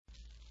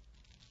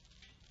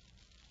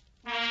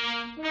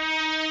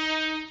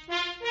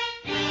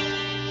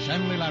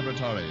Shenley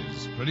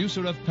Laboratories,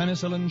 producer of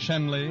Penicillin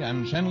Shenley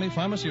and Shenley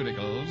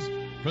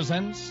Pharmaceuticals,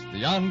 presents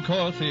the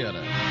Encore Theater.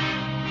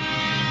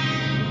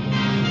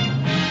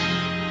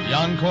 The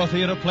Encore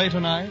Theater play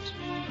tonight,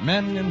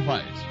 Men in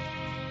White.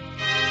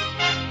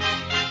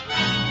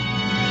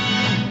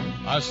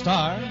 Our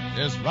star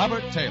is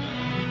Robert Taylor.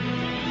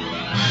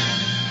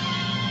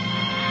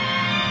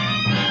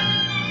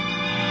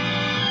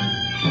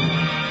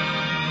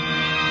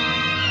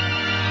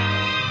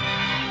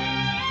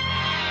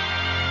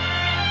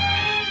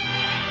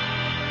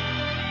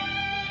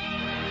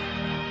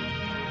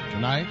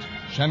 Tonight,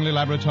 Shenley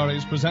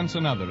Laboratories presents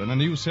another in a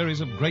new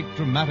series of great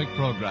dramatic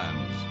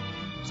programs.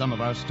 Some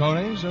of our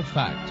stories are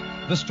fact,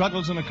 the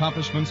struggles and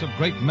accomplishments of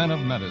great men of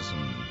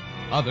medicine.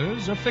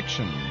 Others are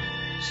fiction,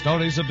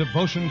 stories of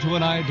devotion to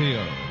an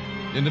ideal,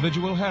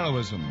 individual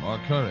heroism or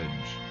courage.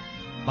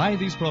 By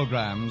these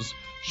programs,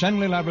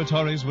 Shenley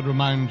Laboratories would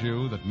remind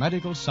you that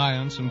medical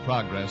science and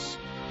progress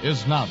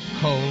is not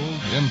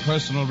cold,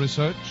 impersonal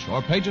research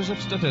or pages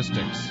of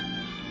statistics,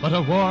 but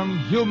a warm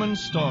human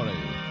story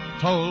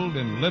told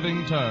in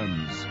living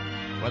terms,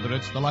 whether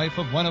it's the life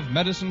of one of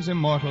medicine's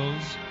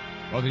immortals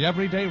or the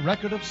everyday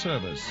record of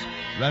service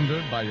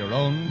rendered by your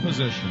own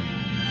physician.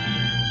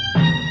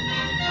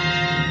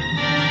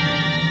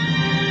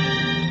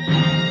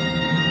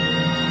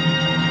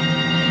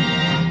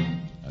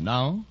 And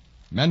now,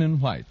 Men in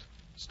White,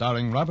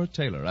 starring Robert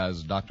Taylor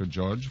as Dr.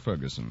 George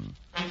Ferguson.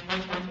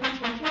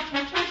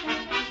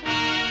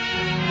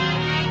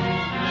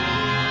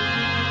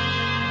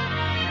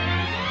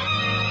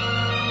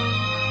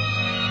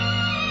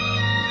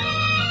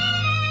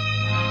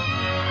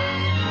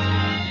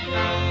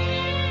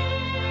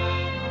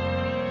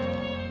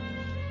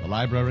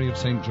 Library of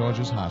St.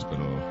 George's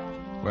Hospital,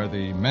 where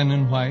the men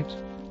in white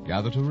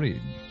gather to read,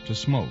 to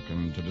smoke,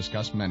 and to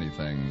discuss many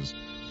things,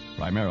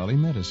 primarily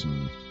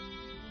medicine.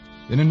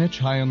 In a niche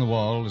high on the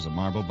wall is a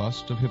marble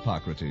bust of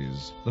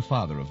Hippocrates, the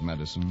father of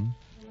medicine,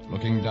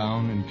 looking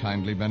down in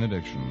kindly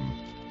benediction.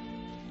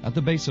 At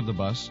the base of the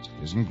bust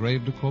is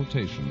engraved a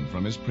quotation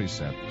from his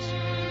precepts.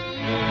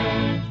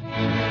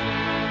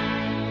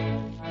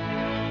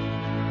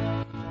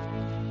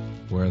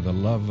 Where the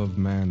love of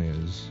man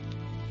is,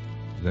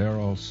 there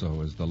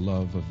also is the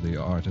love of the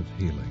art of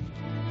healing.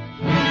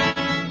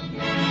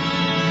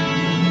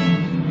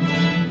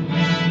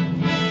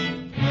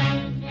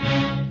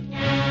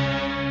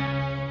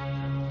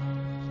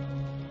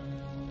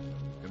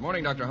 Good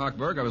morning, Dr.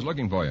 Hochberg. I was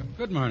looking for you.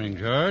 Good morning,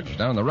 George.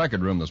 Down in the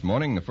record room this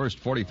morning, the first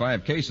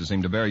 45 cases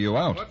seem to bear you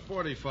out. What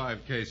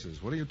 45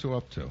 cases? What are you two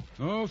up to?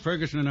 Oh,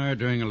 Ferguson and I are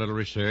doing a little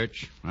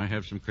research. I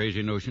have some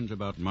crazy notions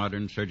about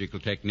modern surgical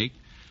technique.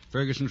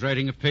 Ferguson's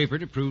writing a paper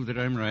to prove that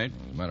I'm right.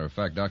 As a matter of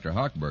fact, Dr.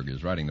 Hochberg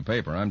is writing the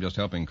paper. I'm just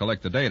helping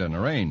collect the data and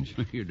arrange.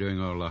 You're doing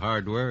all the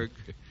hard work.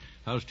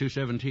 How's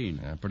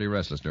 217? Pretty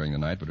restless during the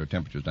night, but her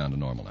temperature's down to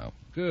normal now.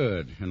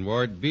 Good. And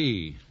Ward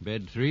B,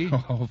 bed 3?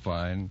 Oh,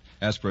 fine.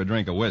 Ask for a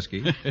drink of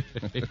whiskey.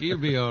 He'll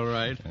be all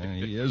right.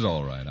 He is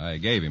all right. I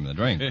gave him the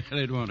drink.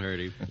 It won't hurt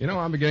him. You know,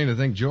 I'm beginning to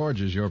think George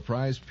is your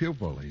prized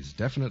pupil. He's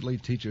definitely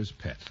teacher's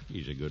pet.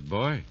 He's a good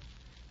boy.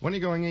 When are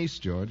you going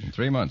east, George? In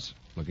 3 months.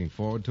 Looking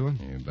forward to it?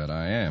 You bet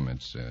I am.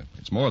 It's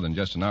more than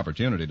just an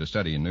opportunity to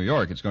study in New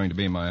York. It's going to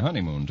be my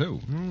honeymoon,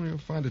 too. Well, you'll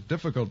find it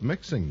difficult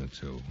mixing the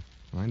two.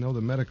 I know the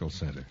medical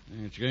center.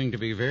 It's going to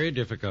be very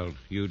difficult.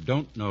 You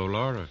don't know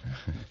Laura.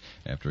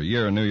 After a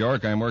year in New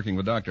York, I'm working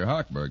with Dr.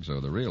 Hochberg,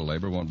 so the real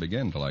labor won't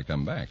begin till I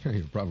come back.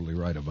 You're probably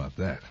right about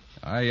that.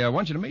 I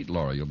want you to meet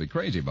Laura. You'll be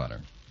crazy about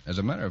her. As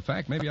a matter of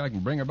fact, maybe I can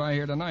bring her by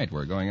here tonight.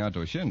 We're going out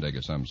to a shindig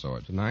of some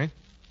sort. Tonight?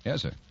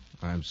 Yes, sir.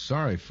 I'm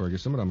sorry,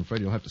 Ferguson, but I'm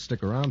afraid you'll have to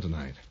stick around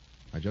tonight.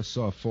 I just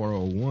saw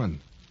 401.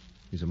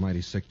 He's a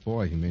mighty sick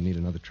boy. He may need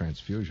another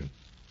transfusion.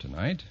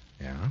 Tonight?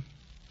 Yeah.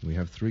 We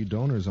have 3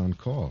 donors on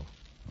call.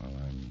 Well,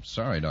 I'm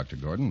sorry, Dr.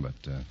 Gordon, but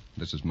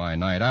this is my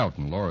night out,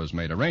 and Laura's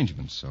made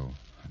arrangements, so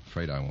I'm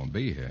afraid I won't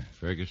be here.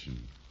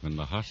 Ferguson, when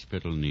the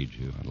hospital needs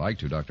you. I'd like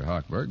to, Dr.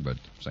 Hochberg, but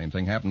same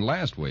thing happened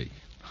last week.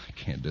 I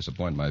can't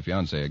disappoint my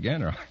fiancée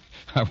again, or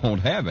I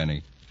won't have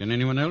any. Can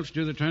anyone else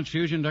do the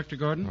transfusion, Dr.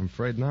 Gordon? I'm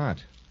afraid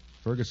not.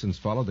 Ferguson's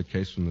followed the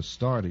case from the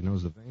start. He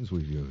knows the veins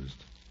we've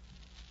used.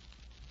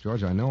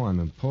 George, I know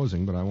I'm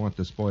imposing, but I want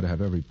this boy to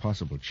have every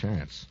possible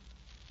chance.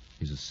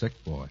 He's a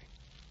sick boy.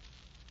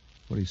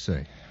 What do you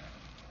say?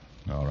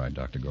 All right,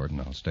 Dr.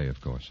 Gordon. I'll stay,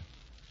 of course.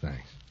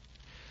 Thanks.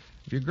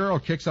 If your girl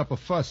kicks up a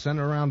fuss, send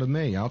her around to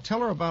me. I'll tell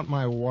her about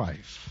my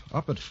wife.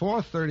 Up at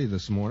 4:30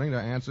 this morning to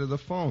answer the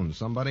phone.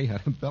 Somebody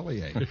had a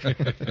bellyache.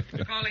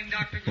 Calling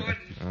Dr.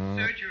 Gordon.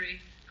 Surgery.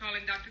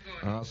 Calling Dr.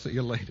 Gordon. I'll see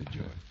you later,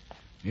 Joy.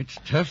 It's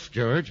tough,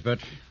 George, but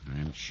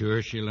I'm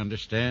sure she'll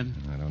understand.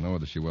 I don't know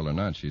whether she will or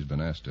not. She's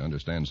been asked to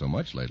understand so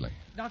much lately.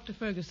 Dr.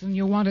 Ferguson,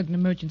 you're wanted in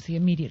emergency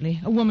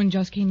immediately. A woman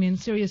just came in.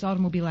 Serious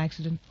automobile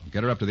accident.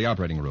 Get her up to the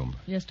operating room.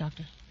 Yes,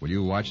 doctor. Will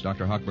you watch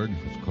Dr. Hochberg?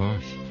 Of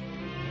course.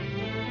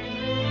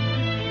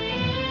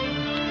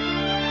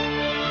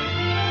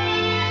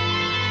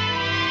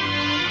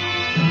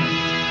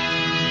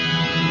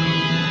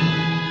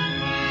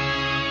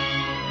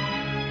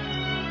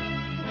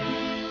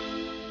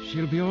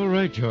 you'll be all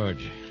right,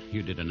 George.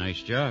 You did a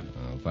nice job.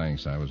 Oh,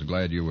 thanks. I was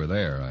glad you were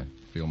there. I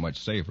feel much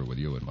safer with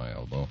you at my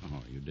elbow.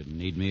 Oh, you didn't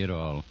need me at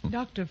all.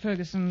 Dr.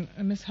 Ferguson,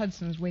 Miss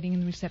Hudson's waiting in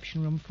the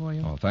reception room for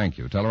you. Oh, thank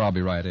you. Tell her I'll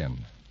be right in.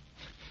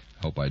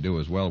 Hope I do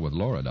as well with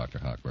Laura, Dr.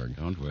 Hochberg.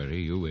 Don't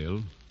worry, you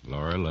will.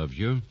 Laura loves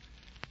you.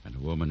 And a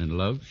woman in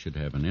love should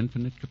have an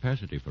infinite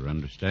capacity for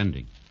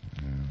understanding.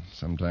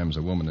 Sometimes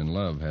a woman in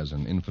love has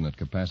an infinite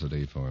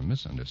capacity for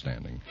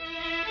misunderstanding.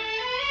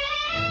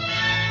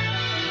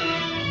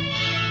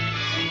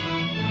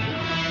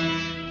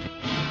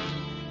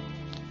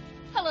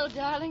 Hello,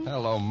 darling.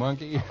 Hello,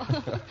 monkey.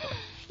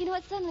 You know,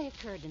 it suddenly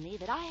occurred to me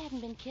that I hadn't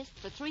been kissed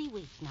for 3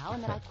 weeks now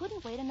and that I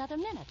couldn't wait another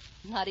minute.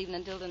 Not even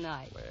until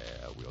tonight.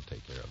 Well, we'll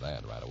take care of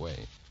that right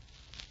away.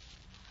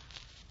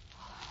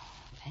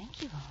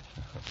 Thank you.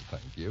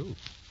 Thank you.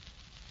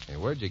 Hey,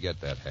 where'd you get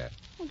that hat?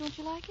 Oh, don't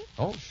you like it?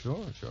 Oh,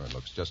 sure. It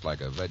looks just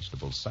like a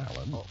vegetable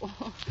salad.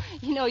 Oh,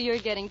 you know, you're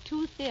getting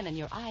too thin and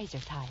your eyes are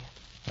tired.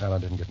 Well, I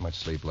didn't get much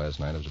sleep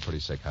last night. It was a pretty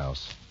sick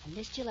house. I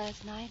missed you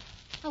last night.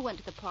 I went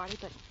to the party,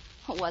 but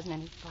it wasn't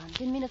any fun.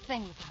 Didn't mean a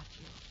thing without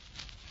you.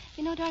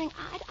 You know, darling,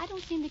 I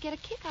don't seem to get a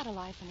kick out of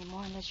life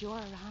anymore unless you're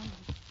around.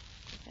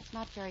 That's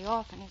not very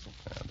often, is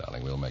it?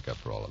 Darling, we'll make up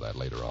for all of that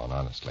later on,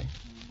 honestly.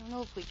 I don't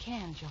know if we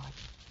can, George.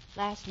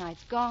 Last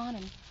night's gone,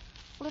 and,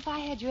 well, if I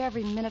had you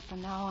every minute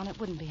from now on, it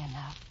wouldn't be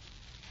enough.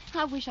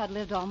 I wish I'd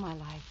lived all my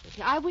life with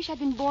you. I wish I'd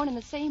been born in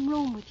the same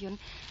room with you and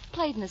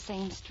played in the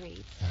same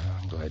streets.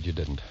 I'm glad you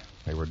didn't.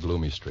 They were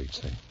gloomy streets.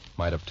 They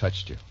might have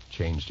touched you,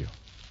 changed you.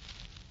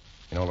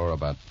 You know, Laura,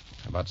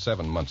 about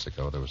 7 months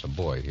ago, there was a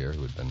boy here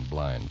who had been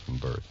blind from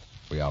birth.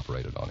 We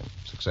operated on him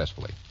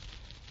successfully.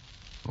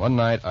 One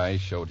night, I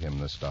showed him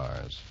the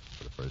stars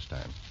for the first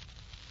time.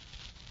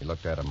 He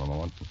looked at them a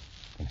moment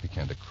and he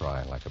began to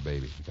cry like a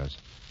baby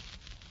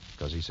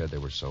because he said they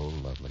were so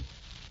lovely.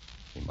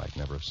 He might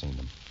never have seen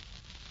them.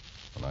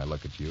 When I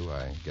look at you,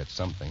 I get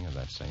something of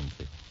that same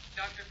feeling.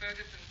 Dr.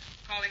 Ferguson.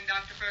 Calling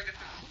Dr.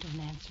 Ferguson.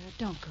 Don't answer it.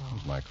 Don't go.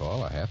 It's my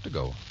call. I have to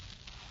go.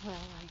 Well,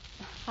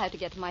 I have to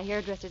get to my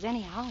hairdresser's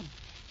anyhow and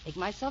make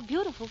myself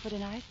beautiful for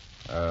tonight.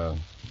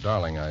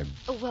 Darling,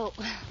 Oh, well,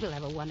 we'll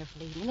have a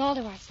wonderful evening all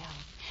to ourselves.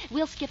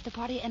 We'll skip the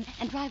party and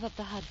drive up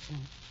the Hudson.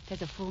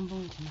 There's a full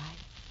moon tonight.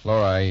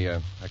 Laura,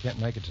 I can't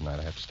make it tonight.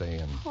 I have to stay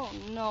in. Oh,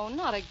 no,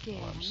 not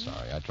again. Oh, I'm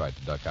sorry. I tried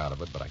to duck out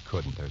of it, but I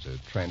couldn't. There's a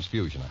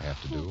transfusion I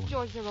have to do. Oh,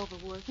 George, they're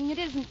overworking. It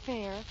isn't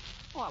fair.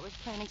 Oh, I was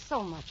planning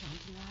so much on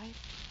tonight.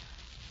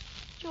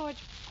 George,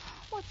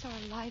 what's our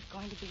life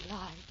going to be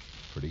like?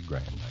 Pretty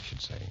grand, I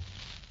should say.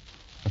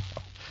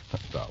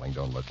 Darling,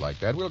 don't look like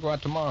that. We'll go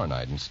out tomorrow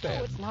night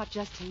instead. Oh, it's not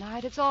just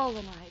tonight. It's all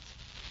the nights.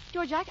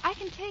 George, I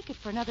can take it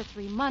for another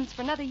 3 months,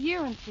 for another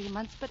year and 3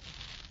 months, but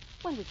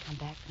when we come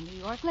back from New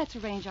York, let's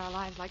arrange our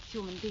lives like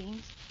human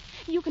beings.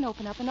 You can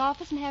open up an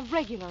office and have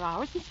regular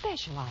hours and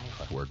specialize.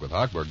 If I work with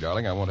Hochberg,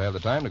 darling, I won't have the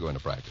time to go into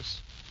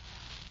practice.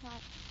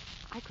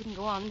 I couldn't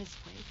go on this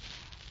way.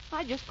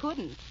 I just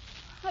couldn't.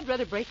 I'd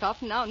rather break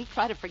off now and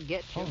try to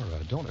forget you.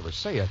 Laura, don't ever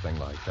say a thing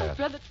like that. I'd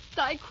rather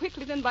die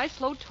quickly than by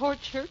slow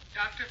torture.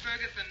 Dr.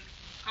 Ferguson.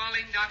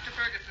 Calling Dr.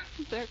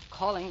 Ferguson. They're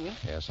calling you.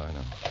 Yes, I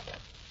know.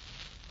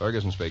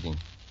 Ferguson speaking.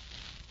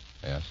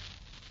 Yes.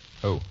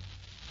 Who?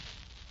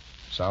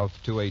 South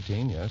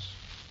 218, yes.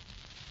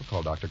 We'll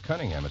call Dr.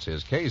 Cunningham. It's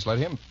his case. Let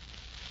him...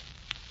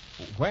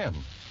 When?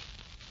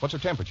 What's her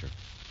temperature?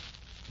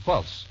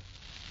 Pulse?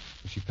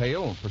 Is she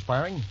pale,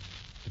 perspiring?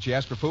 Did she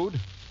ask for food?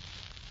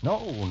 No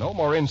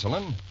more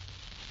insulin.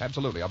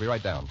 Absolutely. I'll be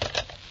right down.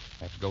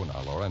 I have to go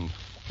now, Laura, and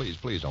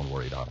please don't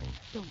worry, darling.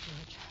 Don't,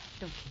 George.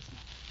 Don't kiss me.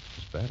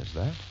 As bad as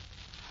that?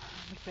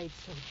 I'm afraid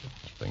so,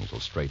 George. Things will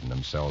straighten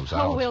themselves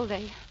out. Oh, will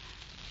they?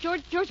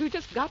 George, we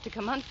just got to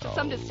come on to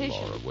some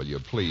decision. Laura, will you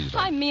please?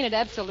 I mean it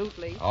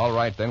absolutely. All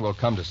right, then we'll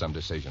come to some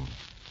decision.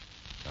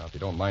 Now, if you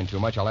don't mind too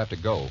much, I'll have to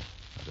go.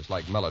 I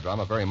dislike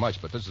melodrama very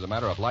much, but this is a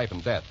matter of life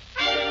and death.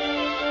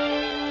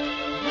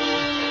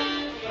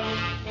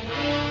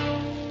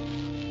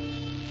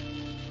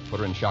 Put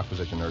her in shock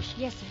position, nurse.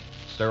 Yes, sir.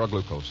 Sterile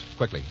glucose,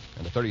 quickly,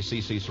 and a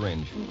 30cc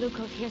syringe. And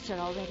glucose here, sir,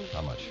 already.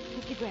 How much?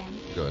 50 grams.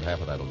 Good,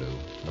 half of that'll do.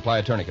 And apply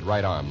a tourniquet,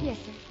 right arm. Yes,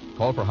 sir.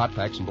 Call for hot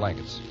packs and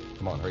blankets.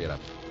 Come on, hurry it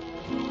up.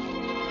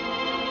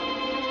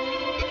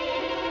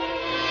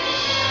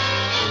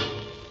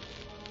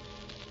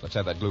 Let's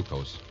have that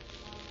glucose.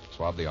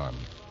 Swab the arm.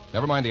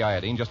 Never mind the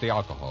iodine, just the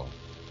alcohol.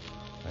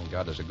 Thank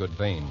God there's a good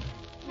vein.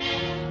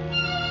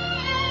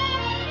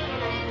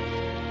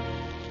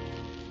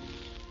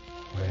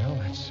 Well,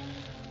 that's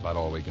about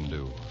all we can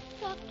do.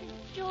 Dr.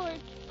 George.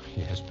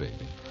 Yes,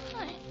 baby.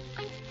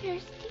 I'm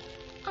thirsty.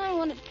 I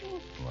want to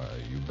drink. Why,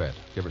 you bet.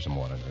 Give her some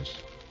water, nurse.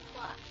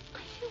 I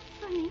feel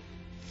funny.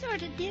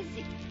 Sort of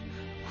dizzy.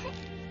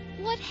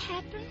 What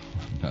happened?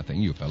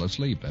 Nothing. You fell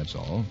asleep, that's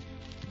all.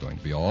 You're going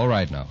to be all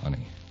right now,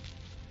 honey.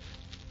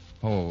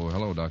 Oh,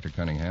 hello, Dr.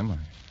 Cunningham. I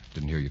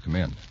didn't hear you come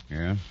in.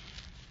 Yeah?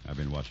 I've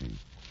been watching.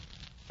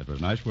 That was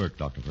nice work,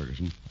 Dr.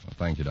 Ferguson. Well,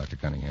 thank you, Dr.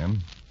 Cunningham.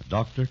 A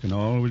doctor can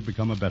always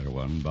become a better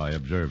one by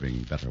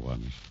observing better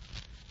ones.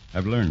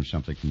 I've learned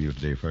something from you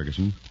today,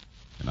 Ferguson,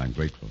 and I'm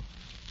grateful.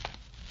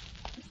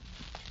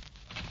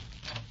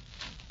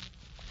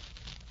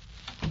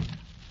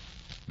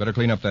 Better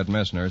clean up that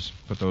mess, nurse.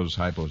 Put those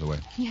hypos away.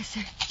 Yes,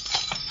 sir.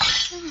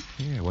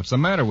 Yeah, what's the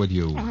matter with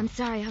you? Oh, I'm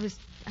sorry. I'm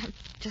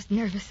just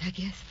nervous, I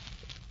guess.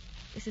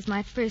 This is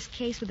my first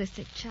case with a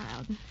sick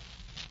child.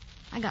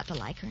 I got to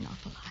like her an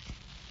awful lot.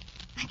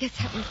 I guess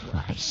that was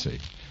why. I see.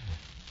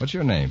 What's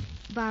your name?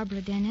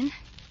 Barbara Denon.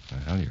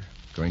 Well, you're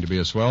going to be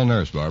a swell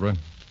nurse, Barbara.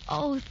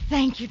 Oh,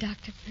 thank you,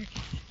 Dr.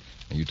 Ferguson.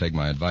 And you take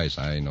my advice.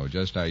 I know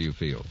just how you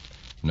feel.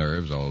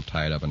 Nerves all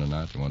tied up in a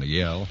knot. You want to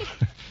yell.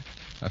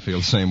 I feel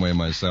the same way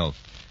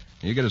myself.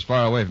 You get as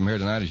far away from here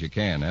tonight as you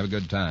can. Have a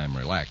good time.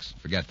 Relax.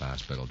 Forget the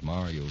hospital.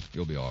 Tomorrow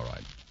you'll be all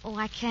right. Oh,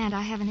 I can't.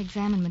 I have an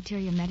exam in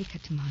Materia Medica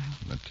tomorrow.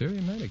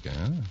 Materia Medica,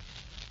 huh?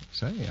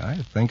 Say, I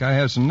think I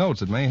have some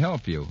notes that may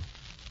help you.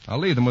 I'll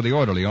leave them with the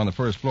orderly on the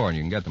first floor, and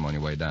you can get them on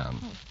your way down.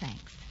 Oh,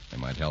 thanks. They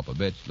might help a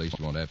bit. At least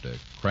you won't have to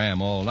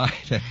cram all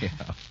night.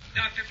 Anyhow.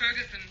 Dr.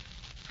 Ferguson.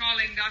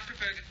 Calling Dr.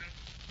 Ferguson.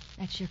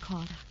 That's your call,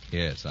 Doctor.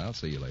 Yes, I'll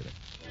see you later.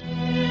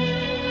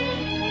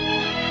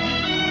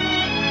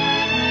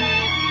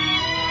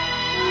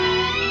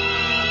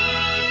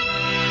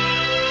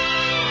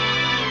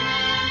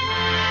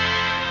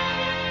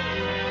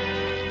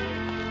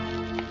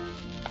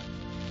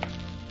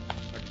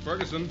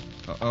 Ferguson?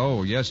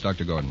 Oh, yes,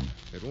 Dr. Gordon.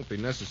 It won't be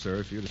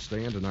necessary for you to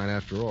stay in tonight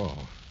after all.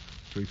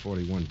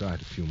 341 died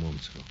a few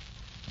moments ago.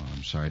 Oh,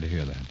 I'm sorry to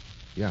hear that.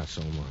 Yeah,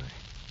 so am I.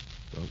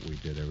 But we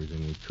did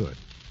everything we could.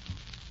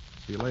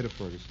 See you later,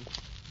 Ferguson.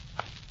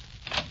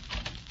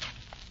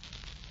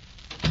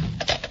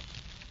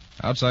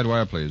 Outside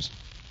wire, please.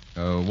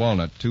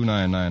 Walnut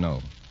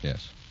 2990.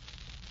 Yes.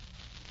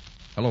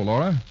 Hello,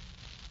 Laura.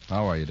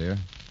 How are you, dear?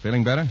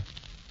 Feeling better?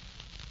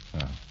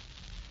 Oh.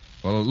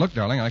 Well, look,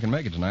 darling, I can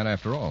make it tonight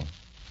after all.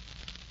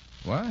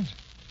 What?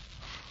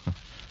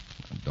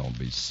 Don't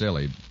be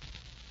silly.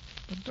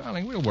 But,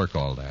 darling, we'll work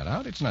all that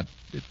out. It's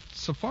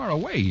so far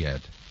away yet.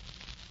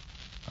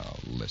 Oh,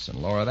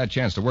 listen, Laura, that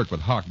chance to work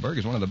with Hochberg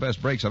is one of the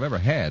best breaks I've ever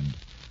had.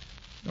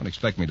 Don't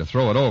expect me to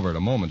throw it over at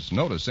a moment's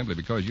notice simply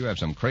because you have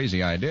some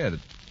crazy idea that...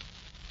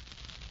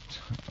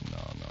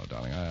 Oh, no,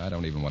 darling, I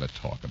don't even want to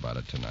talk about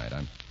it tonight.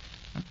 I'm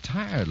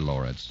tired,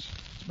 Laura. It's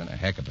been a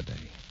heck of a day.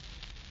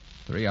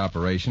 3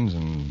 operations,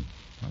 and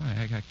well,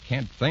 I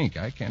can't think.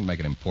 I can't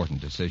make an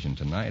important decision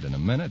tonight in a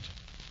minute.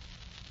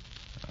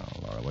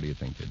 Oh, Laura, what do you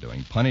think you're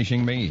doing?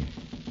 Punishing me?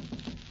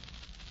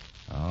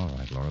 All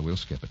right, Laura, we'll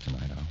skip it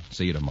tonight. I'll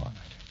see you tomorrow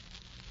night.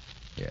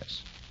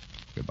 Yes.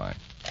 Goodbye.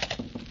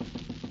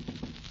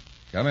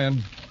 Come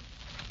in.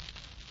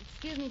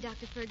 Excuse me,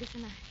 Dr.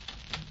 Ferguson.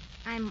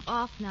 I'm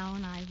off now,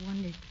 and I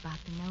wondered about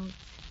the notes.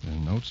 The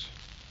notes?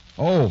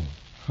 Oh,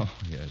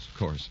 yes, of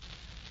course.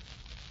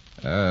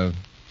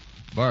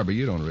 Barbara,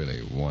 you don't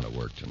really want to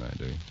work tonight,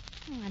 do you?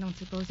 Well, I don't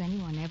suppose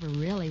anyone ever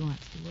really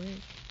wants to work.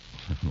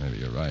 Maybe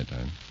you're right.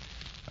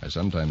 I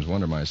sometimes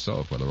wonder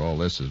myself whether all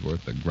this is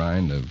worth the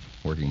grind of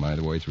working my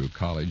way through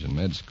college and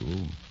med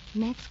school.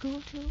 Med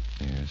school, too?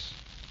 Yes.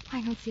 I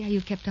don't see how you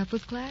kept up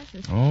with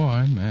classes. Oh,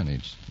 I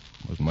managed.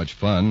 It wasn't much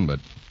fun, but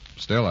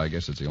still, I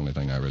guess it's the only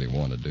thing I really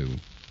want to do.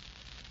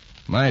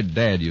 My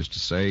dad used to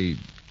say,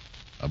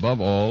 above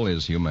all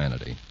is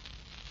humanity.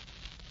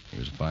 He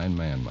was a fine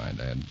man, my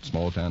dad.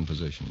 Small-town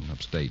physician,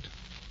 upstate.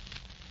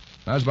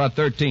 When I was about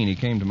 13, he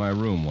came to my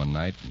room one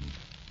night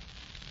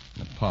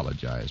and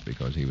apologized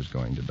because he was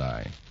going to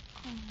die.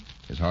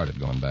 His heart had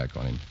gone back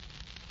on him.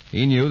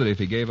 He knew that if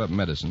he gave up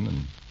medicine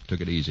and took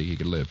it easy, he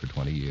could live for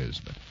 20 years,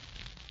 but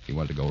he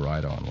wanted to go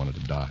right on, wanted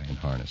to die in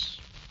harness.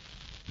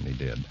 And he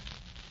did.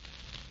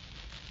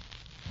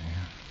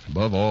 Yeah.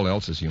 Above all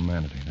else is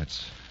humanity.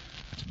 That's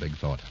a big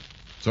thought.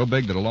 So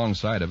big that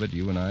alongside of it,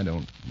 you and I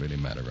don't really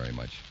matter very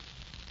much.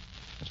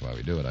 That's why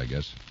we do it, I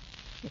guess.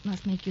 It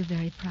must make you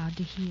very proud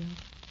to heal,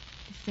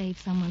 to save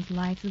someone's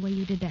life the way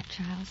you did that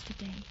child's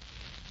today.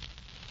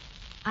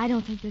 I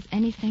don't think there's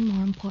anything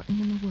more important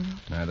in the world.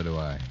 Neither do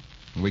I.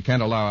 And we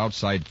can't allow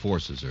outside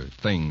forces or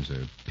things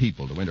or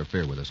people to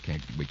interfere with us.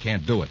 We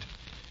can't do it.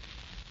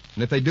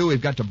 And if they do, we've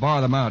got to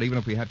bar them out, even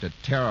if we have to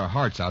tear our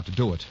hearts out to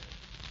do it.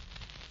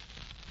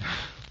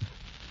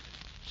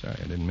 Sorry,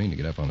 I didn't mean to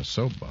get up on a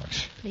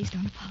soapbox. Please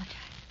don't apologize.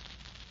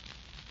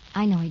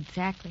 I know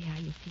exactly how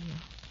you feel.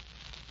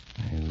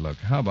 Hey, look,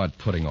 how about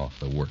putting off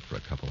the work for a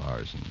couple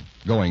hours and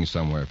going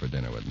somewhere for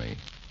dinner with me?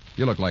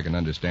 You look like an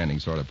understanding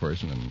sort of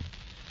person, and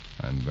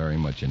I'm very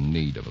much in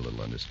need of a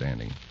little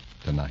understanding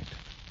tonight.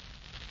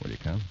 Will you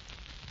come?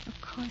 Of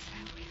course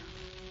I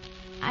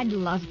will. I'd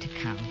love to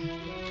come.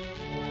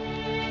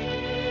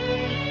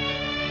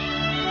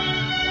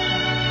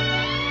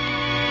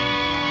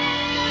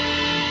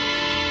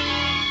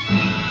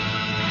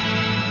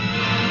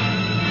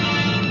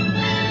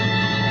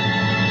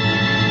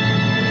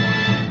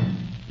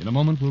 In a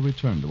moment, we'll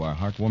return to our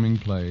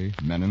heartwarming play,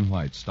 Men in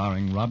White,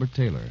 starring Robert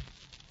Taylor.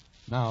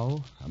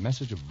 Now, a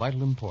message of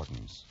vital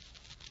importance.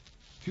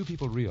 Few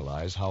people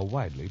realize how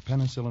widely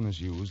penicillin is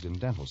used in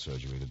dental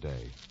surgery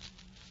today.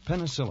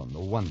 Penicillin, the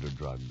wonder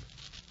drug,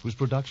 whose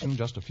production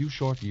just a few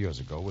short years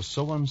ago was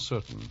so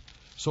uncertain,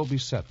 so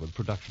beset with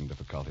production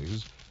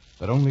difficulties,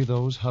 that only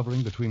those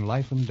hovering between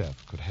life and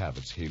death could have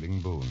its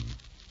healing boon.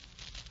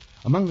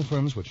 Among the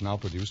firms which now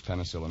produce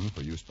penicillin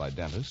for use by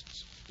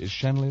dentists is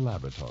Shenley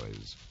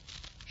Laboratories.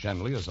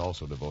 Shenley is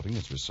also devoting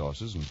its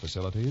resources and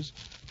facilities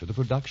to the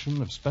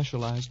production of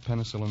specialized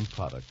penicillin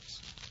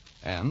products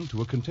and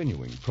to a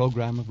continuing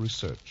program of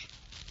research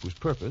whose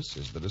purpose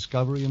is the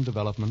discovery and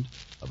development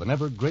of an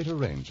ever greater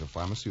range of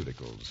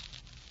pharmaceuticals.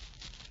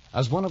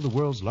 As one of the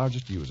world's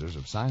largest users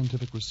of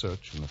scientific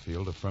research in the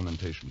field of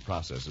fermentation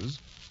processes,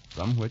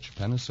 from which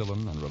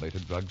penicillin and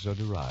related drugs are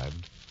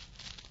derived,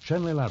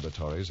 Shenley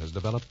Laboratories has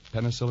developed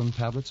penicillin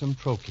tablets and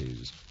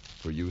troches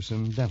for use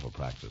in dental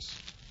practice,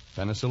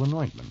 penicillin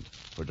ointment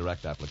for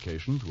direct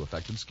application to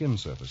affected skin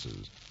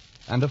surfaces,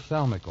 and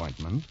ophthalmic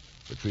ointment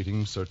for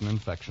treating certain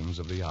infections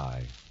of the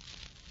eye.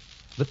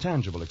 The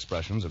tangible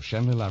expressions of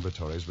Shenley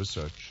Laboratories'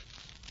 research,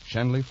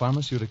 Shenley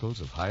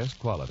pharmaceuticals of highest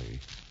quality,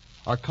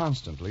 are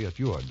constantly at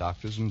your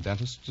doctor's and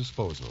dentist's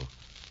disposal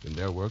in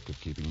their work of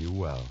keeping you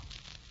well.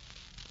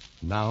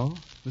 Now,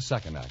 the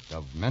second act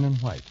of Men in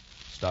White,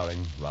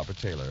 starring Robert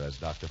Taylor as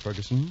Dr.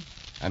 Ferguson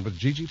and with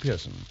Gigi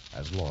Pearson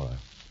as Laura.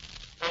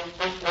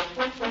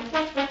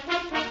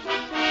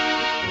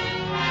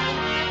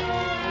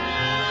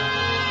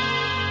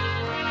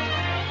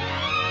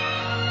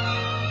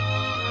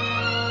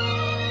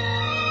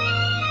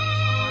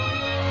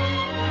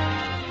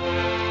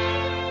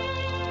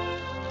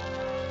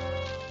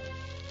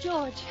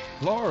 George,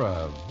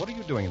 Laura, what are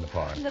you doing in the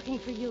park? looking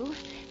for you.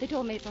 They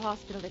told me at the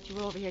hospital that you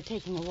were over here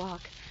taking a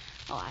walk.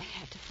 Oh, I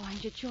had to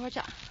find you, George.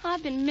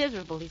 I've been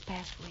miserable these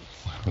past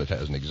weeks. Well, it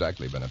hasn't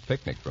exactly been a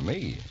picnic for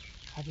me.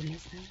 Have you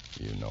missed me?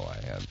 You know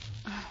I have.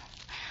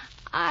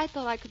 I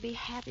thought I could be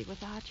happy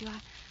without you.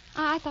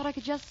 I thought I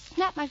could just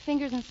snap my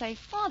fingers and say,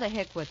 oh, the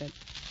heck with it.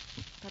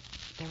 But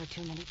there were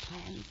too many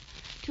plans,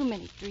 too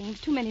many dreams,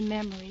 too many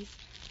memories.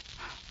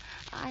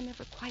 I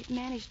never quite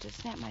managed to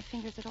snap my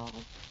fingers at all.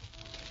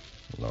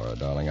 Laura,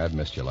 darling, I've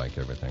missed you like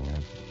everything.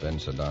 I've been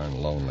so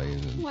darn lonely.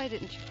 Why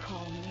didn't you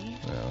call me?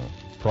 Well,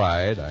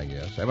 pride, I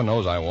guess. Heaven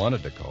knows I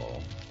wanted to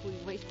call. We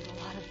wasted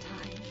a lot of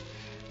time,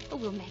 but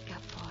we'll make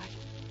up for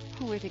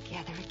it. We're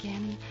together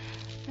again.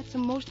 That's the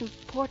most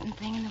important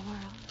thing in the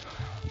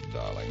world.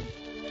 Darling.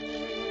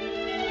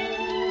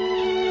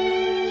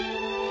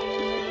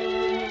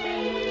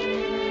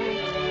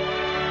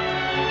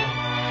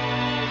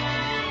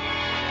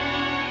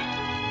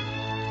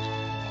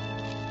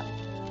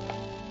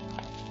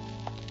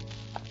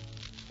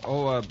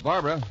 Oh,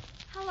 Barbara,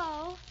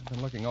 Hello. I've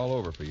been looking all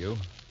over for you.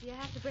 Do you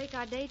have to break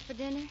our date for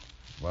dinner?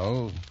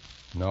 Well,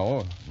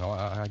 no,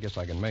 I guess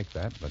I can make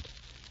that, but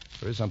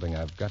there is something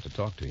I've got to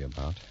talk to you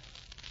about.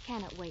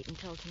 Can it wait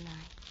until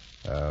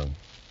tonight?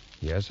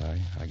 Yes,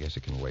 I guess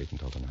it can wait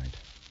until tonight.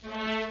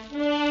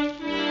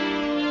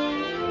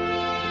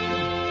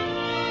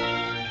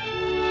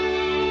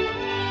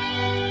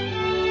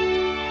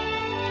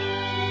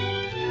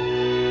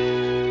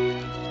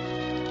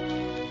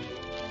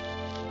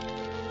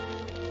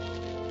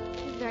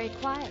 He's very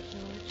quiet,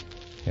 George.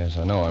 Yes,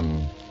 I know.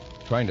 I'm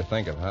trying to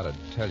think of how to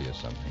tell you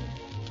something.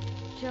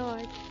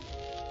 George,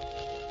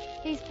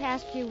 these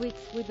past few weeks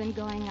we've been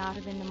going out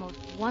have been the most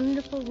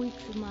wonderful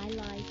weeks of my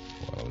life.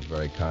 Well, it was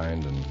very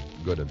kind and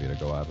good of you to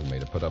go out with me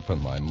to put up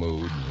with my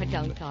mood. Oh,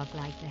 don't talk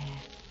like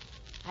that.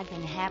 I've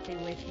been happy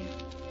with you.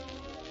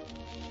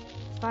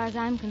 As far as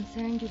I'm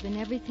concerned, you've been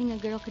everything a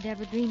girl could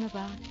ever dream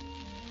about.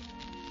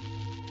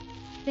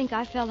 I think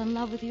I fell in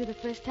love with you the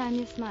first time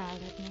you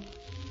smiled at me.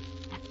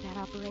 After that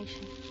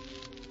operation.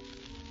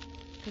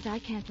 Because I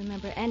can't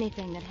remember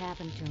anything that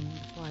happened to me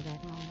before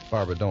that moment.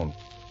 Barbara, don't.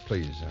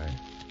 Please,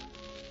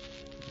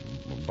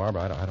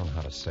 Barbara, I don't know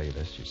how to say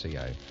this. You see,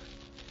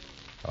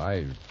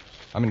 I'm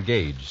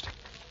engaged.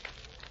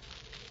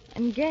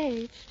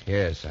 Engaged?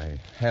 Yes, I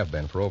have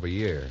been for over a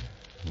year.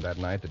 And that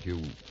night that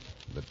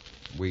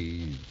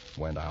we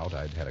went out,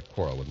 I'd had a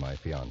quarrel with my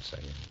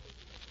fiancée.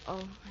 Oh, I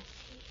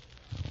see.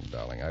 Oh,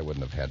 darling, I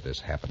wouldn't have had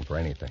this happen for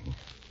anything.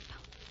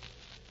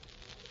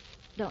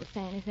 Don't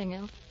say anything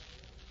else.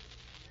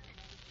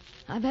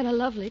 I've had a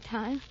lovely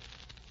time.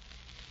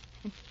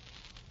 And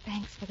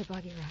thanks for the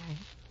buggy ride.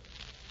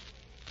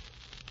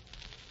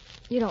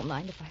 You don't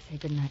mind if I say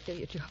goodnight, do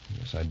you, Joe?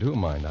 Yes, I do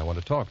mind. I want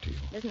to talk to you.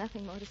 There's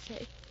nothing more to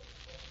say.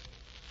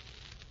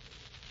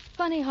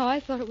 Funny how I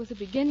thought it was the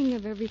beginning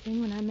of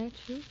everything when I met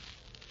you.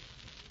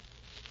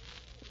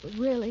 It was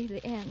really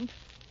the end.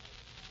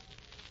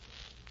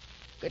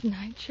 Good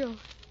night, Joe.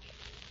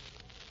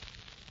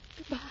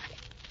 Goodbye.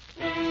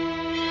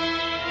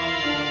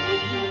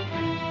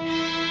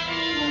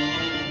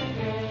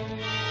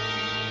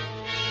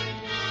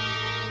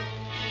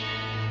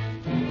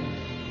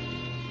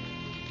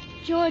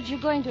 George, you're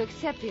going to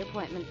accept the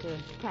appointment to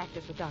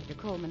practice with Dr.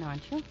 Coleman,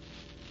 aren't you?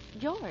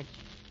 George.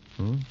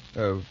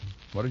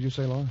 What did you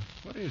say, Laura?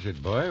 What is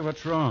it, boy?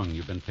 What's wrong?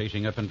 You've been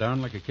pacing up and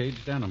down like a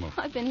caged animal.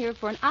 I've been here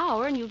for an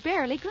hour, and you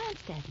barely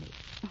glanced at me.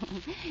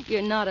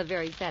 You're not a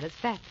very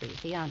satisfactory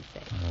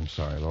fiancé. I'm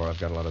sorry, Laura. I've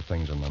got a lot of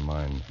things on my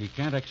mind. He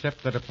can't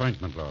accept that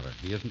appointment, Laura.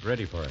 He isn't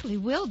ready for it. He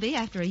will be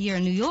after a year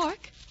in New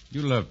York.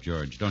 You love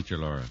George, don't you,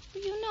 Laura?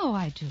 Well, you know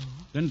I do.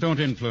 Then don't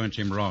influence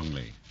him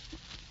wrongly.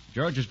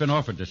 George has been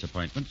offered this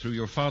appointment through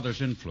your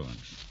father's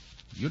influence.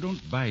 You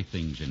don't buy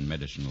things in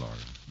medicine, Laura.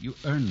 You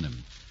earn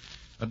them.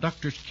 A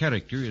doctor's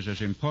character is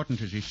as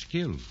important as his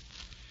skill.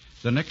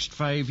 The next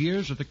 5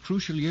 years are the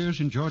crucial years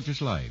in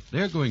George's life.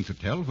 They're going to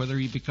tell whether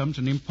he becomes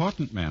an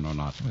important man or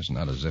not. It's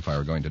not as if I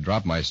were going to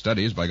drop my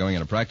studies by going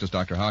into practice,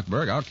 Dr.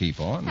 Hochberg. I'll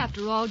keep on.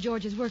 After all,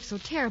 George has worked so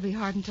terribly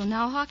hard until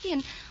now, Hockey,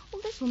 and,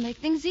 well, this will make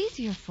things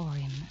easier for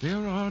him.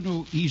 There are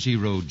no easy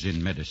roads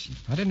in medicine.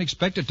 I didn't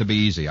expect it to be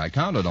easy. I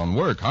counted on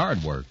work,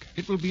 hard work.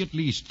 It will be at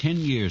least 10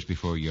 years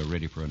before you're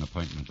ready for an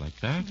appointment like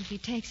that. And if he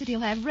takes it, he'll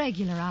have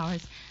regular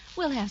hours.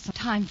 We'll have some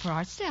time for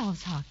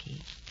ourselves,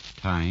 Hockey.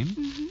 Time?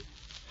 Mm-hmm.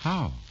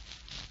 How?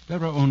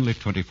 There are only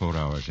 24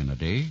 hours in a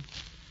day.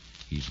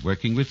 He's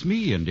working with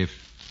me, and if...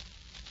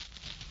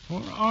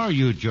 Or are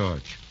you,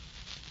 George?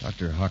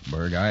 Dr.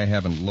 Hochberg, I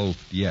haven't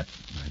loafed yet.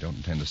 I don't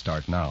intend to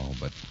start now,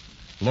 but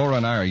Laura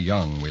and I are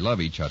young. We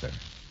love each other.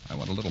 I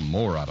want a little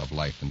more out of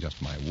life than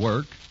just my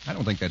work. I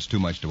don't think that's too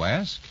much to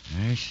ask.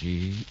 I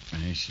see.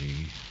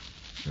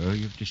 So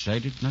you've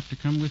decided not to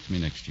come with me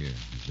next year.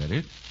 Is that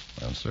it?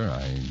 Well, sir,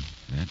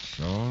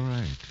 That's all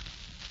right.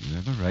 You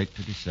have a right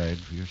to decide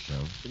for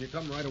yourself. Can you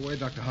come right away,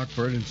 Dr.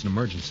 Hochberg? It's an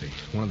emergency.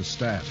 One of the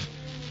staff.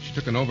 She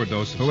took an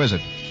overdose. Who is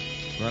it?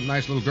 That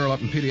nice little girl up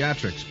in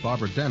pediatrics,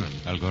 Barbara Denon.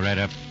 I'll go right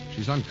up.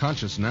 She's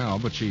unconscious now,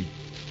 but she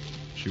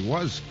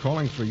was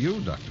calling for you,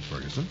 Dr.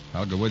 Ferguson.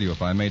 I'll go with you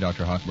if I may,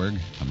 Dr. Hochberg.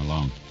 Come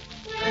along.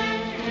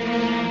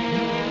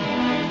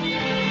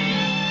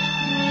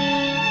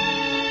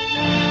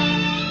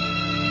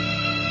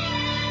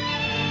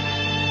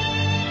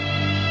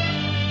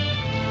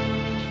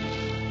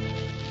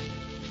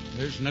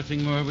 There's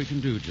nothing more we can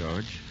do,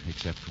 George,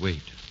 except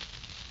wait.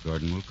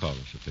 Gordon will call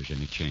us if there's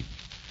any change.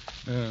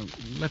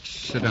 Let's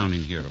sit down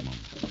in here a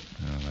moment.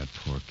 Oh, that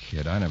poor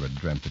kid. I never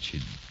dreamt that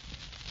she'd...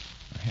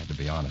 I had to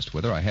be honest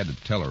with her. I had to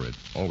tell her it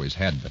always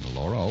had been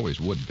Laura, always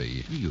would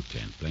be. You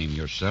can't blame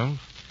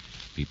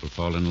yourself. People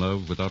fall in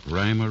love without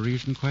rhyme or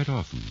reason quite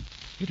often.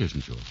 It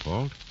isn't your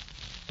fault.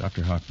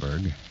 Dr.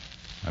 Hochberg,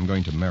 I'm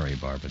going to marry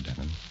Barbara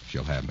Denon.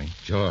 She'll have me.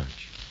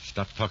 George,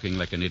 stop talking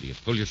like an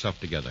idiot. Pull yourself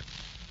together.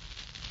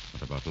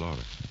 What about Laura?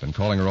 I've been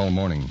calling her all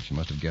morning. She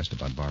must have guessed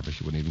about Barbara.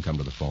 She wouldn't even come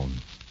to the phone.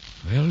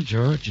 Well,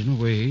 George, in a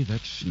way,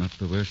 that's not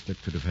the worst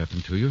that could have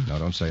happened to you. No,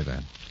 don't say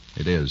that.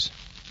 It is.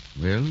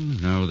 Well,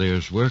 now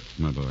there's work,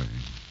 my boy.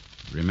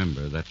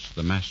 Remember, that's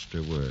the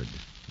master word,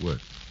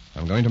 work.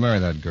 I'm going to marry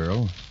that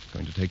girl.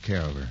 Going to take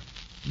care of her.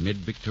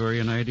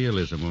 Mid-Victorian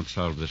idealism won't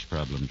solve this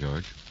problem,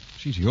 George.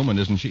 She's human,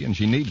 isn't she? And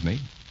she needs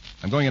me.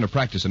 I'm going into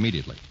practice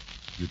immediately.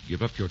 You'd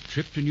give up your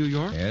trip to New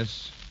York?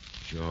 Yes.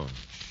 George,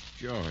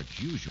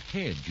 use your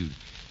head.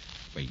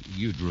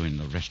 You'd ruin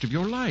the rest of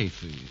your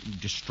life.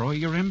 Destroy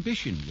your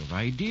ambition, your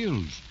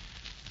ideals.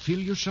 Fill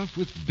yourself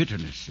with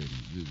bitterness.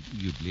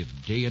 You'd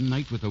live day and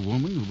night with a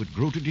woman who would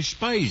grow to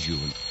despise you.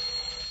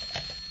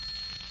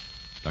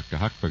 Dr.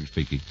 Hochberg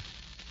speaking.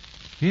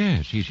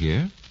 Yes, he's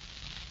here.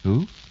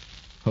 Who?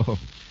 Oh,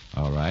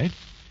 all right.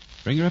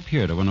 Bring her up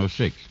here to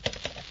 106.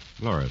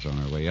 Laura's on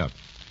her way up.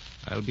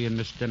 I'll be in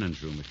Miss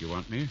Denon's room if you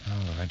want me.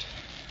 All right.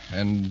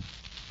 And,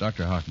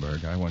 Dr.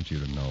 Hochberg, I want you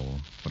to know,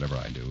 whatever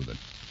I do, that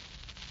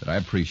I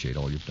appreciate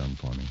all you've done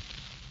for me.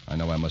 I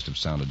know I must have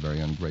sounded very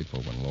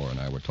ungrateful when Laura and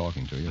I were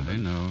talking to you. I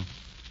know.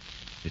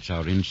 It's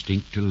our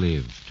instinct to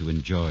live, to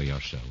enjoy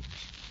ourselves.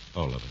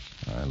 All of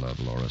us. I love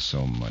Laura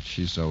so much.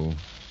 She's so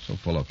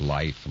full of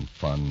life and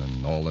fun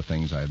and all the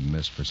things I've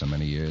missed for so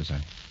many years.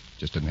 I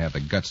just didn't have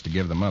the guts to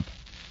give them up.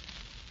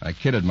 I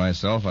kidded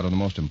myself out of the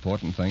most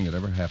important thing that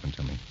ever happened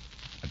to me.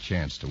 A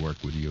chance to work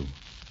with you.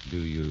 Do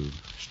you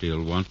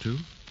still want to?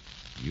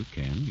 You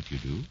can, if you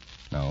do.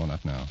 No,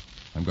 not now.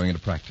 I'm going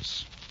into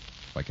practice.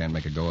 If I can't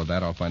make a go of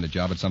that, I'll find a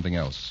job at something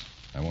else.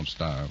 I won't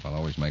starve. I'll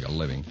always make a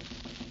living.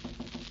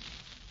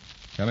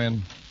 Come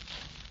in.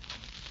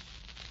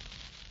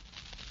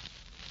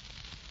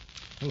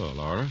 Hello,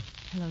 Laura.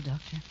 Hello,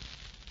 Doctor.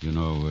 You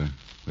know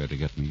where to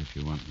get me if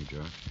you want me,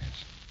 George?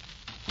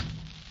 Yes.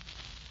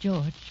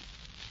 George,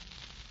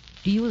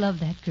 do you love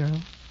that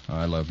girl?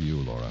 I love you,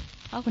 Laura.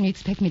 How can you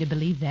expect me to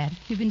believe that?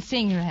 You've been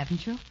seeing her,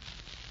 haven't you?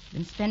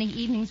 Been spending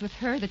evenings with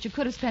her that you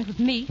could have spent with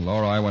me.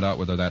 Laura, I went out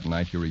with her that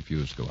night. You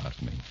refused to go out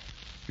with me.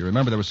 If you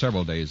remember, there were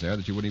several days there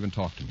that you wouldn't even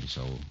talk to me,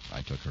 so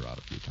I took her out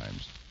a few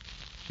times.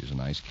 She was a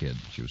nice kid.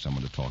 She was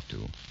someone to talk to.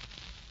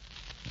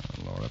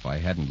 Oh, Laura, if I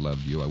hadn't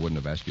loved you, I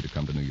wouldn't have asked you to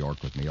come to New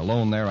York with me.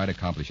 Alone there, I'd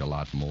accomplish a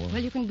lot more.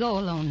 Well, you can go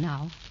alone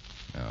now.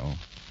 No,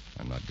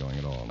 I'm not going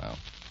at all now.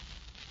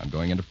 I'm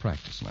going into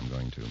practice, and I'm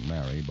going to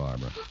marry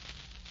Barbara.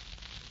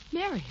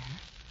 Marry her?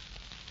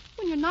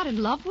 When you're not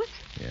in love with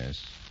her?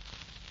 Yes.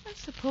 I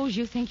suppose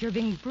you think you're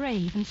being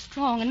brave and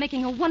strong and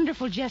making a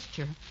wonderful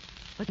gesture.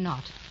 But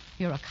not.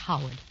 You're a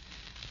coward.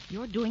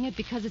 You're doing it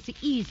because it's the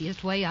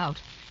easiest way out.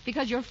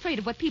 Because you're afraid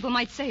of what people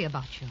might say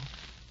about you.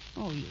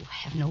 Oh, you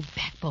have no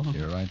backbone.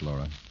 You're right,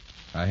 Laura.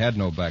 I had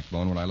no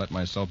backbone when I let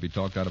myself be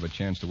talked out of a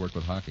chance to work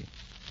with hockey.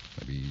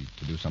 Maybe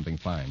to do something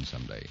fine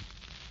someday.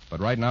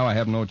 But right now I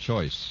have no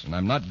choice, and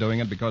I'm not doing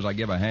it because I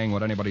give a hang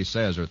what anybody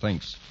says or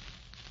thinks.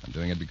 I'm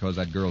doing it because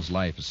that girl's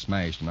life is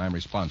smashed, and I'm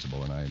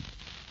responsible, and I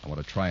want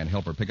to try and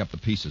help her pick up the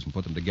pieces and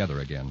put them together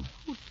again.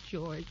 Oh,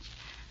 George.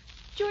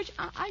 George,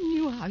 I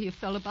knew how you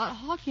felt about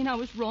hockey, and I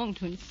was wrong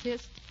to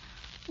insist.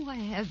 Oh, I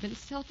have been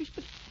selfish,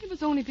 but it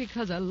was only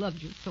because I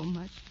loved you so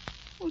much.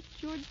 Oh,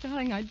 George,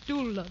 darling, I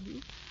do love you.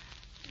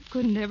 There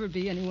couldn't ever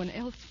be anyone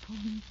else for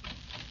me.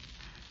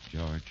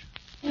 George.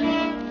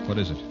 What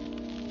is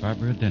it?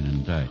 Barbara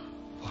Denon died.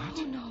 What?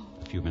 Oh, no.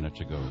 A few minutes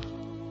ago.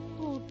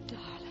 Oh,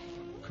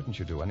 darling. Couldn't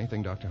you do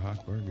anything, Dr.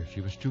 Hochberg?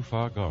 She was too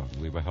far gone.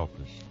 We were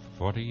helpless.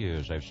 40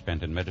 years I've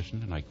spent in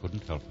medicine, and I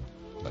couldn't help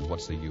her. Then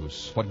what's the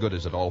use? What good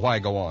is it all? Why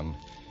go on?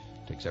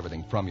 It takes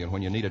everything from you, and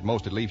when you need it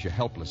most, it leaves you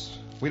helpless.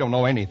 We don't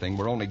know anything.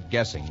 We're only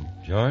guessing.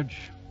 George,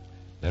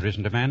 there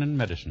isn't a man in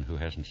medicine who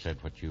hasn't said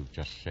what you've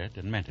just said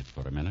and meant it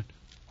for a minute.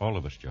 All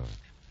of us, George.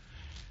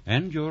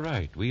 And you're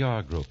right. We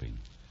are groping.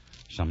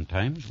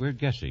 Sometimes we're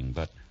guessing,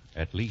 but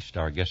at least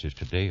our guesses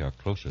today are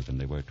closer than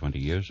they were 20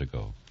 years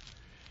ago.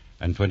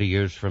 And 20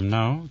 years from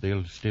now,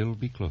 they'll still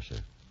be closer.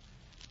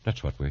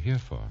 That's what we're here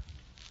for.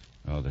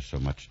 Oh, there's so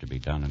much to be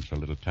done and so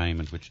little time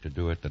in which to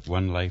do it that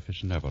one life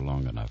is never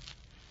long enough.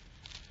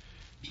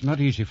 It's not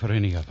easy for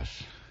any of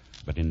us,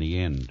 but in the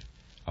end,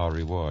 our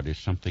reward is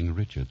something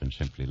richer than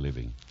simply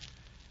living.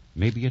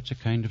 Maybe it's a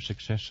kind of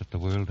success that the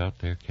world out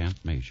there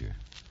can't measure.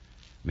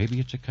 Maybe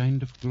it's a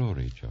kind of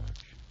glory, George.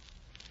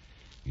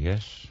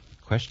 Yes,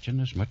 question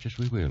as much as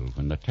we will.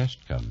 When the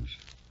test comes,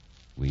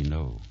 we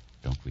know,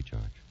 don't we,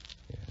 George?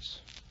 Yes.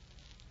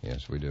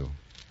 Yes, we do.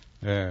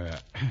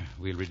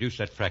 We'll reduce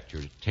that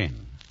fracture to 10.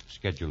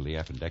 Schedule the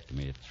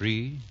appendectomy at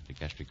 3, the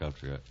gastric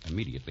ulcer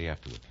immediately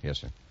afterward. Yes,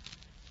 sir.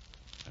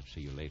 I'll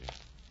see you later.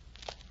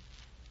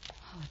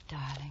 Oh,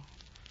 darling,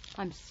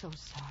 I'm so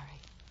sorry.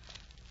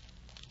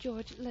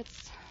 George,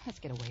 let's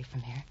get away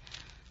from here.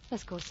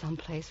 Let's go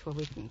someplace where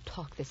we can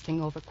talk this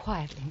thing over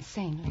quietly and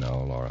sanely.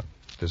 No, Laura.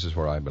 This is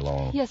where I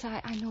belong. Yes,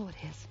 I know it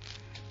is.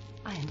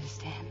 I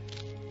understand.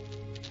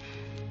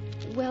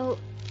 Well,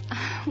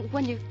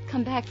 when you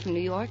come back from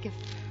New York, if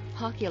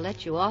Hockey will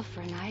let you off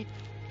for a night,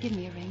 give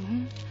me a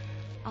ring.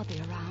 I'll be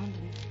around,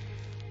 and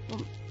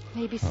well,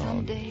 maybe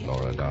someday. Oh,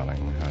 Laura,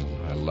 darling,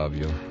 I love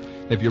you.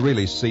 If you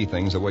really see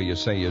things the way you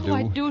say you do. Oh,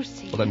 I do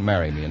see. Well, then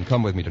marry me and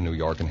come with me to New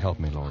York and help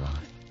me, Laura.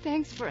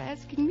 Thanks for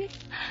asking me.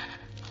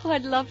 Oh,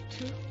 I'd love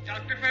to.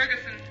 Dr.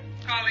 Ferguson.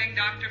 Calling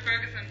Dr.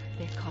 Ferguson.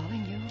 They're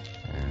calling you.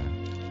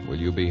 Will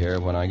you be here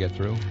when I get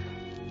through?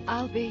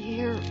 I'll be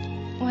here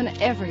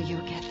whenever you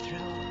get through.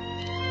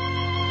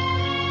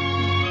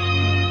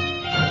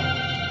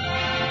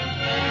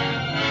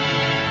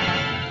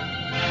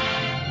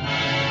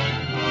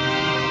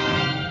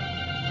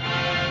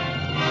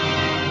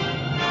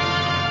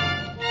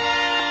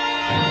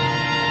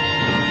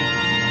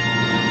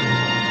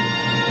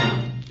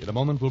 In a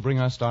moment, we'll bring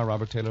our star,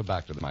 Robert Taylor,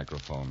 back to the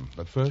microphone.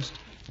 But first,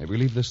 may we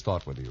leave this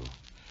thought with you.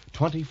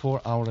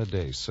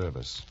 24-hour-a-day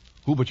service.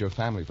 Who but your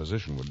family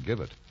physician would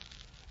give it?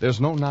 There's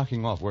no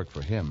knocking off work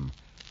for him,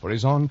 for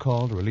he's on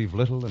call to relieve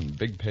little and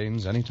big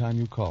pains any time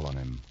you call on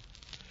him.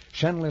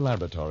 Shenley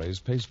Laboratories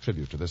pays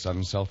tribute to this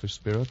unselfish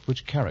spirit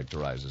which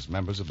characterizes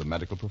members of the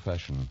medical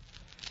profession,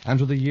 and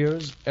to the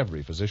years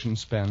every physician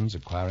spends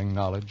acquiring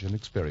knowledge and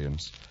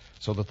experience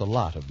so that the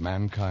lot of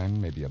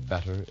mankind may be a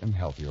better and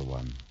healthier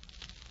one.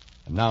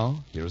 And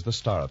now, here's the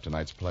star of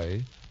tonight's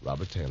play,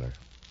 Robert Taylor.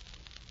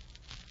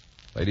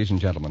 Ladies and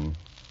gentlemen,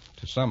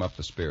 to sum up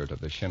the spirit of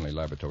the Shenley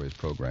Laboratories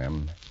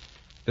program,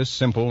 this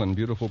simple and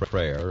beautiful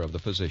prayer of the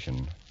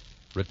physician,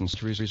 written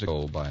centuries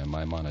ago by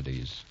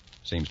Maimonides,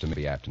 seems to me to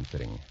be apt and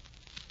fitting.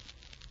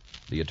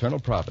 The eternal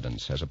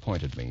providence has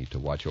appointed me to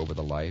watch over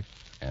the life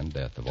and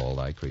death of all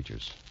thy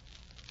creatures.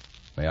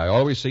 May I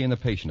always see in the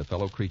patient a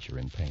fellow creature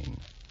in pain.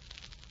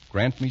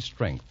 Grant me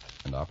strength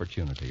and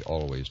opportunity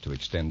always to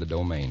extend the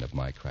domain of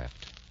my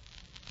craft.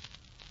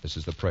 This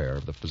is the prayer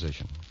of the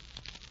physician.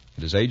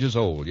 It is ages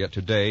old, yet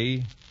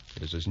today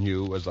it is as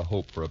new as the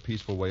hope for a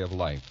peaceful way of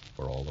life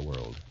for all the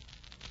world.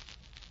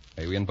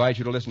 May we invite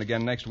you to listen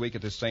again next week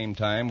at this same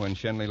time when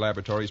Shenley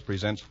Laboratories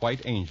presents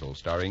White Angel,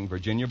 starring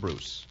Virginia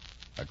Bruce,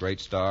 a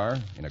great star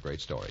in a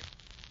great story.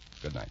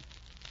 Good night.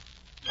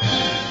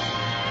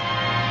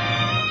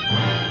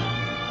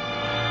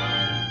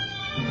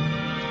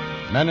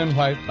 Men in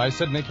White by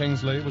Sidney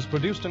Kingsley was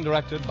produced and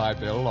directed by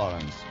Bill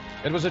Lawrence.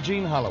 It was a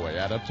Gene Holloway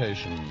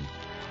adaptation.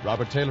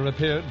 Robert Taylor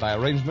appeared by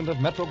arrangement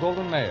of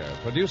Metro-Goldwyn-Mayer,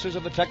 producers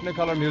of the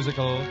Technicolor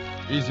musical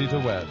Easy to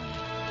Wed.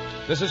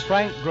 This is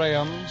Frank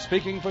Graham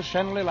speaking for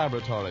Shenley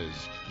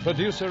Laboratories,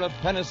 producer of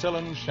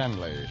Penicillin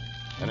Shenley,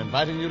 and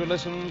inviting you to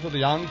listen to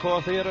the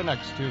Encore Theater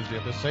next Tuesday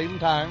at the same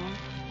time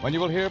when you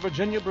will hear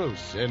Virginia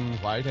Bruce in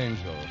White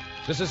Angel.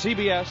 This is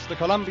CBS, the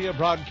Columbia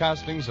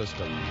Broadcasting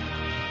System.